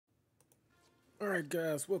Alright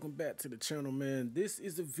guys, welcome back to the channel, man. This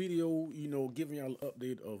is a video, giving y'all an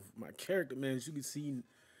update of my character, man. As you can see,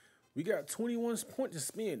 we got 21 points to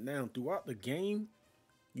spend now throughout the game.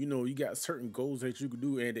 You got certain goals that you can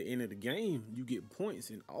do at the end of the game. You get points,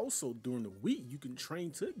 and also during the week, you can train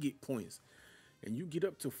to get points. And you get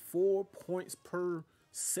up to 4 points per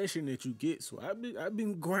session that you get. So I've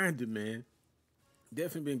been grinding, man.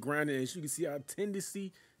 Definitely been grinding. As you can see, our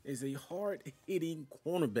tendency is a hard-hitting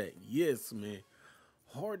cornerback. Yes, man.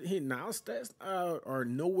 Hard hitting. Now, our stats are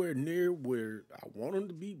nowhere near where I want them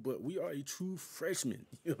to be, but we are a true freshman.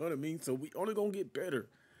 You know what I mean? So we only gonna get better.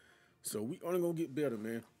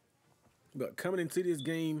 Man. But coming into this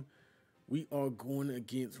game, we are going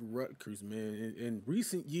against Rutgers, man. In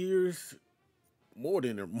recent years, more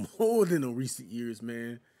than a recent years,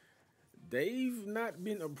 man. They've not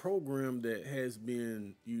been a program that has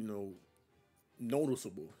been,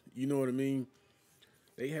 noticeable. You know what I mean?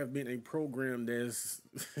 They have been a program that's,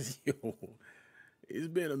 it's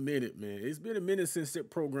been a minute, man. It's been a minute since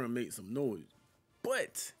that program made some noise.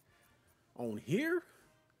 But on here,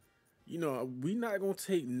 we're not going to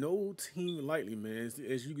take no team lightly, man.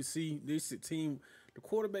 As you can see, this team, the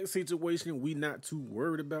quarterback situation, we not too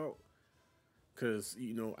worried about. Because,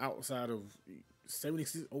 outside of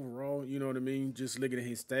 76 overall, you know what I mean? Just looking at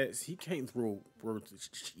his stats, he can't throw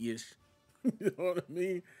ish. You know what I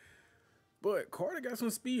mean? But Carter got some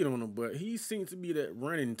speed on him, but he seems to be that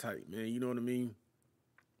running type, man. You know what I mean?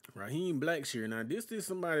 Raheem Blackshear. Now, this is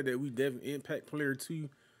somebody that we definitely impact player too.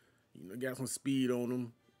 Got some speed on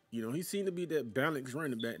him. He seemed to be that balanced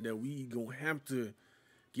running back that we gonna have to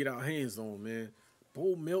get our hands on, man.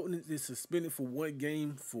 Bo Melton is suspended for 1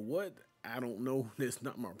 game. For what? I don't know. That's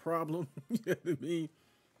not my problem. You know what I mean?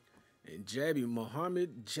 And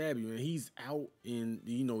Muhammad Jabby, man, he's out. And,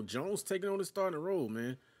 Jones taking on the starting role,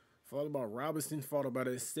 man. Followed by Robinson, followed by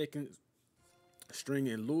that second string,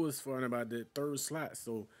 and Lewis followed by that third slot.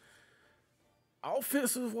 So,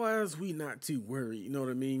 offensive-wise, we not too worried. You know what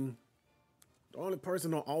I mean? The only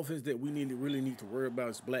person on offense that we really need to worry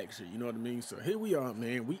about is Blackshear. You know what I mean? So, here we are,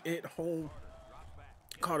 man. We at home.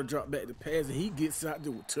 Carter dropped back the pass, and he gets out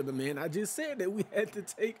to the man. I just said that we had to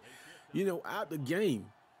take, out the game.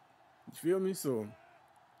 You feel me? So,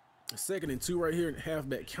 2nd and 2 right here in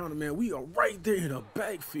halfback counter, man. We are right there in the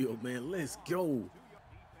backfield, man. Let's go.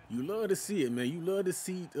 You love to see it, man. You love to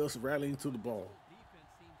see us rallying to the ball.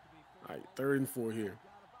 All right, 3rd and 4 here.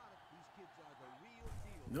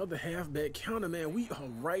 Another halfback counter, man. We are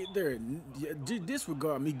right there.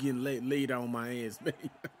 Disregard me getting laid out on my ass, man.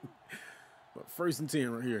 But 1st and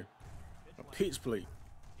 10 right here. A pitch play.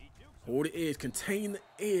 Hold the edge. Contain the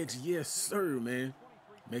edge. Yes, sir, man.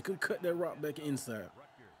 Make him cut that rock back inside.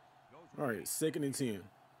 All right, 2nd and 10.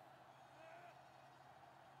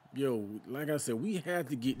 Yo, like I said, we had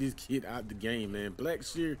to get this kid out the game, man.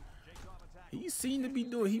 Blackshear, he seemed to be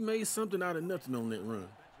he made something out of nothing on that run.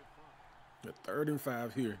 The 3rd and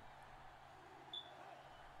 5 here.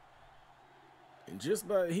 And just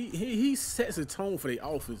by, he sets a tone for the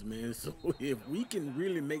offense, man. So if we can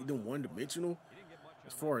really make them one-dimensional,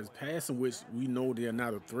 as far as passing, which we know they're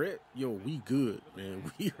not a threat, yo, we good,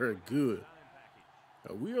 man. We are good.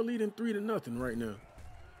 We are leading 3-0 right now.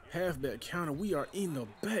 Halfback counter. We are in the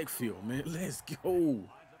backfield, man. Let's go.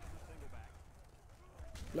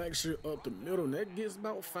 Blackshear up the middle. And that gets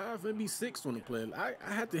about 5, maybe 6 on the play. I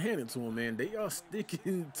have to hand it to him, man. They are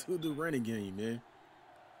sticking to the running game, man.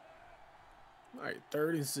 All right,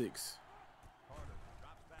 3rd and 6.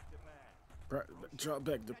 Drop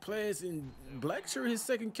back the pass, and Blackshear his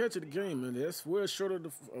 2nd catch of the game, man. That's well short of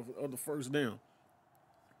the 1st down.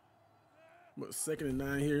 But 2nd and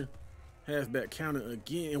 9 here. Halfback counter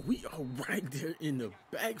again. And we are right there in the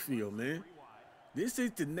backfield, man. This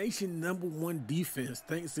is the nation #1 defense,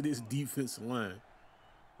 thanks to this defensive line.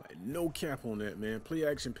 Like, no cap on that, man. Play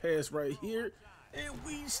action pass right here. And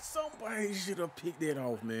somebody should have picked that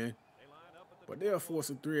off, man. But they are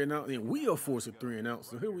forcing 3 and out, and we are forcing 3 and out.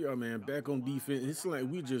 So here we are, man, back on defense. It's like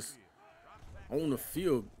we just on the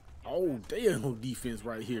field all day on defense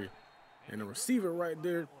right here. And the receiver right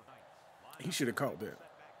there, he should have caught that.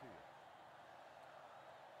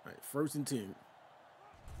 All right, 1st and 10.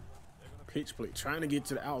 Pitch play, trying to get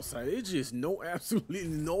to the outside. It's just absolutely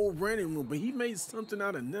no running room. But he made something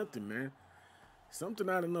out of nothing, man. Something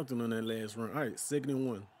out of nothing on that last run. All right, 2nd and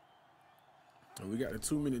 1. And we got a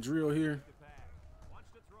 2-minute drill here.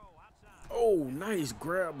 Oh, nice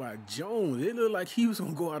grab by Jones. It looked like he was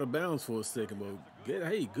going to go out of bounds for a second, but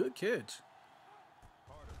hey, good catch.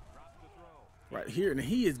 Right here, and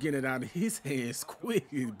he is getting it out of his hands quick.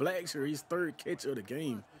 Blackshear, his 3rd catch of the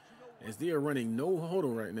game, as they are running no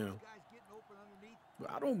huddle right now.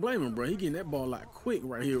 But I don't blame him, bro. He getting that ball like quick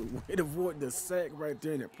right here. Way to avoid the sack right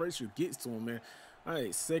there, and that pressure gets to him, man. All right,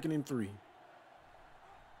 2nd and 3.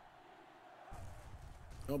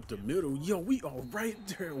 Up the middle. Yo, we are right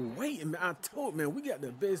there waiting, man. I told, man, we got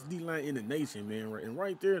the best D-line in the nation, man. Right, and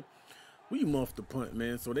right there, we muffed the punt,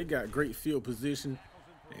 man. So they got great field position,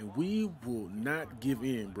 and we will not give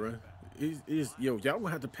in, bro. Yo, y'all gonna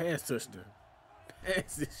have to pass touchdown.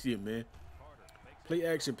 Pass this shit, man. Play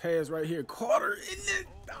action pass right here. Carter, isn't it?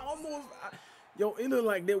 Almost. Yo, it looked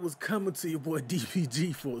like that was coming to your boy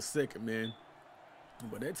DPG for a second, man.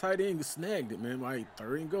 But that tight end snagged it, man. Like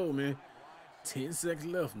 3rd and goal, man. 10 seconds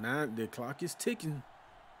left. Now the clock is ticking.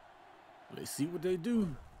 Let's see what they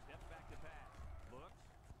do.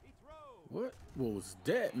 What was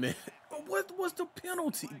that, man? What's the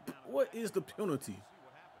penalty? What is the penalty?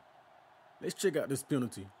 Let's check out this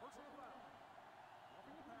penalty.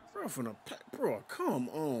 Bro, come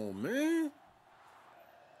on, man.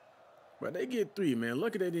 But they get 3, man.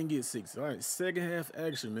 Lucky they didn't get 6. All right, 2nd half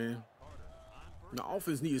action, man. The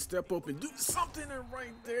offense need to step up and do something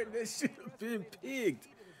right there. That should have been picked.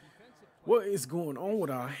 What is going on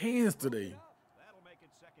with our hands today?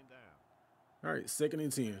 All right, 2nd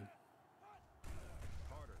and 10.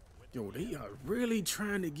 Yo, they are really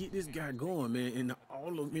trying to get this guy going, man. And the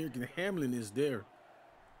All-American Hamlin is there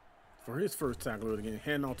for his first tackle of the game.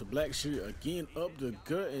 Hand off to Blackshear again up the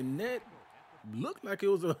gut, and that looked like it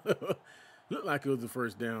was a the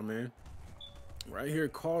first down, man. Right here,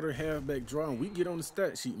 Carter halfback draw, and we get on the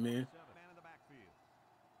stat sheet, man.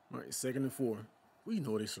 All right, 2nd and 4. We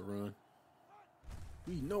know this should run.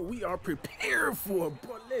 We know we are prepared for it,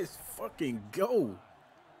 bro. Let's fucking go.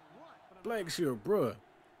 Blackshear, bro.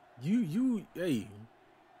 Hey.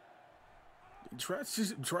 Try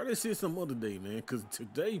to sit some other day, man, because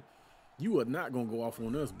today you are not going to go off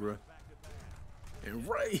on us, bro. And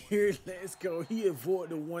right here, let's go. He avoided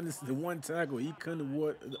the one tackle. He couldn't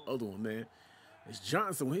avoid the other one, man. It's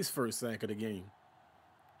Johnson, his first sack of the game.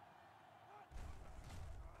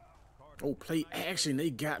 Oh, play action.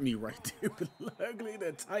 They got me right there. But luckily,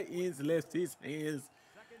 the tight ends left his hands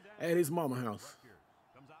at his mama house.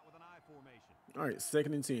 All right,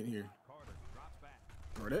 2nd and 10 here.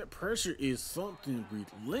 Bro, that pressure is something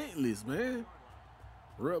relentless, man.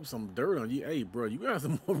 Rub some dirt on you. Hey, bro, you got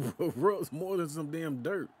some more rubs more than some damn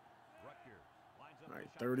dirt. All right,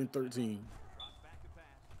 3rd and 13.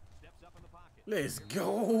 Let's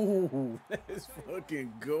go. Let's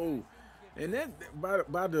fucking go. And that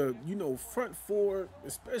by the front 4,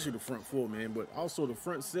 especially the front 4, man, but also the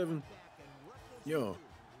front 7. Yo,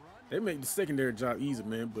 they make the secondary job easy,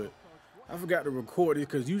 man. But I forgot to record it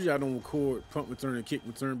because usually I don't record punt return and kick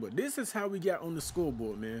return. But this is how we got on the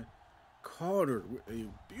scoreboard, man. Carter,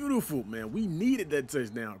 beautiful, man. We needed that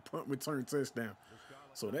touchdown, punt return touchdown.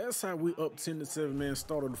 So that's how we up 10-7, man.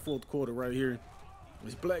 Start of the 4th quarter right here.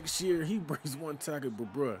 It's Blackshear. He breaks one tackle,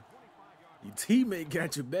 but bruh, your teammate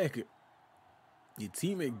got your back. Your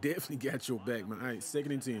teammate definitely got your back, man. All right,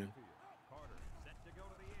 2nd and 10.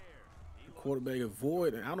 The quarterback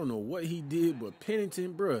avoid, and I don't know what he did, but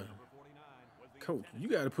Pennington, bruh. Coach, you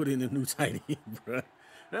got to put in a new tight end, bruh.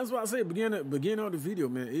 That's why I say beginning of the video,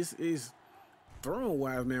 man. It's throwing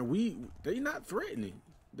wise, man. They not threatening.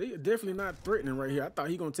 They are definitely not threatening right here. I thought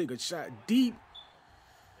he gonna take a shot deep.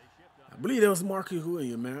 I believe that was Marcus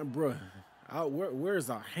Williams, man, bro. Where's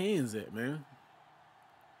our hands at, man?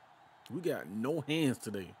 We got no hands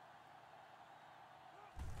today.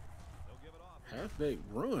 Halfback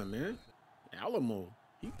run, man. Alamo,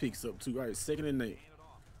 he picks up 2. All right, 2nd and 8.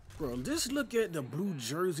 Bro, just look at the blue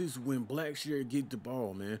jerseys when Blackshear get the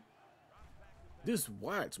ball, man. Just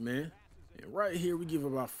watch, man. And right here, we give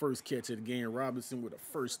up our first catch of the game. Robinson with a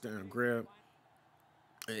first down grab.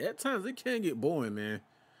 And at times, it can get boring, man.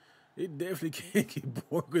 It definitely can get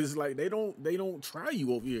boring because like they don't try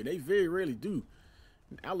you over here. They very rarely do.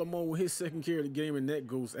 And Alamo with his 2nd carry of the game, and that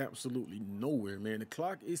goes absolutely nowhere, man. The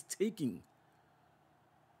clock is ticking.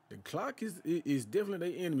 The clock is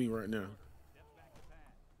definitely their enemy right now.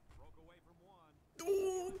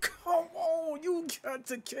 Oh, come on. You got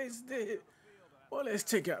to catch that. Well, let's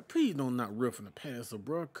check out. Please don't not roughing the passer,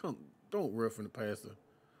 bro. Don't roughing the passer.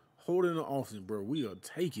 Hold in the offense, bro. We'll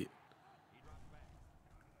take it.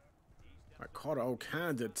 I caught all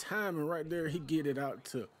kinds of timing right there. He get it out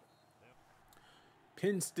to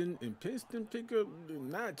Princeton, and Princeton pick up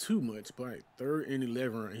not too much, but like 3rd and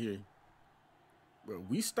 11 right here. But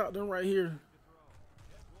we stopped them right here.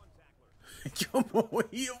 Come on,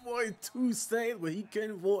 he avoided 2 sacks, but he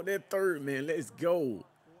couldn't avoid that 3rd, man. Let's go.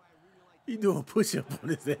 He doing push-up on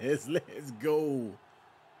his ass. Let's go.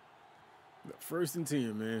 1st and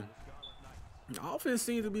 10, man. The offense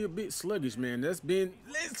seems to be a bit sluggish, man. Let's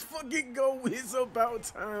fucking go. It's about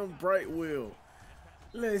time, Brightwell.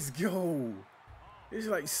 Let's go. There's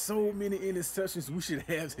like so many interceptions we should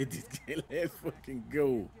have in this game. Let's fucking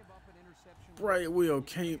go. Brightwell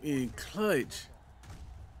came in clutch.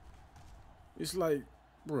 It's like,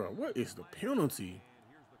 bro, what is the penalty?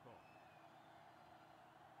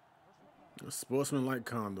 A sportsmanlike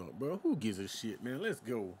conduct, bro. Who gives a shit, man? Let's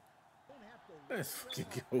go. Let's fucking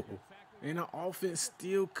go. And our offense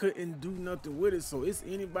still couldn't do nothing with it, so it's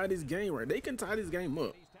anybody's game, right? They can tie this game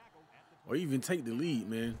up or even take the lead,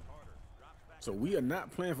 man. So we are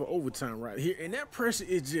not playing for overtime right here. And that pressure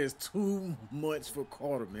is just too much for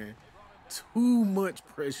Carter, man. Too much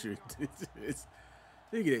pressure. Look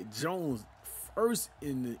at that. Jones first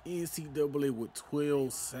in the NCAA with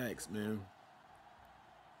 12 sacks, man.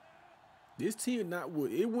 This team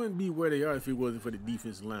it wouldn't be where they are if it wasn't for the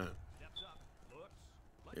defense line.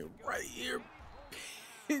 And right here,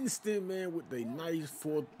 Pinston, man, with a nice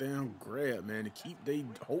fourth down grab, man, to keep their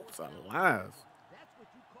hopes alive.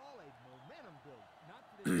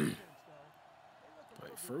 Like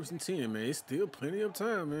 1st and 10, man. It's still plenty of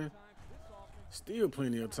time, man. Still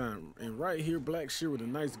plenty of time. And right here, Blackshear with a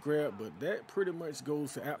nice grab, but that pretty much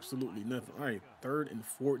goes to absolutely nothing. All right, 3rd and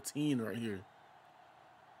 14 right here.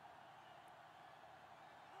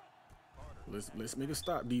 Let's make a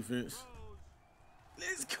stop, defense.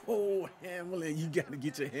 Let's go, Hamlin. You got to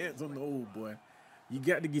get your hands on those, boy. You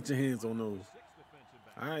got to get your hands on those.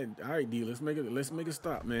 All right, D. Let's make a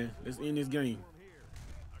stop, man. Let's end this game.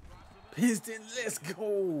 Pinston, let's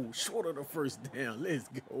go. Short of the 1st down. Let's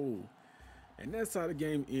go. And that's how the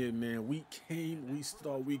game ended, man. We came, we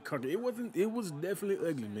started, we conquered. It was definitely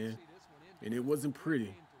ugly, man. And it wasn't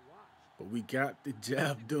pretty. But we got the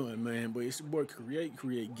job done, man. But it's your boy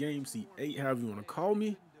Create Games, C8, however you want to call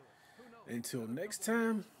me. Until next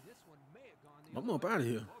time, I'm up out of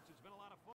here.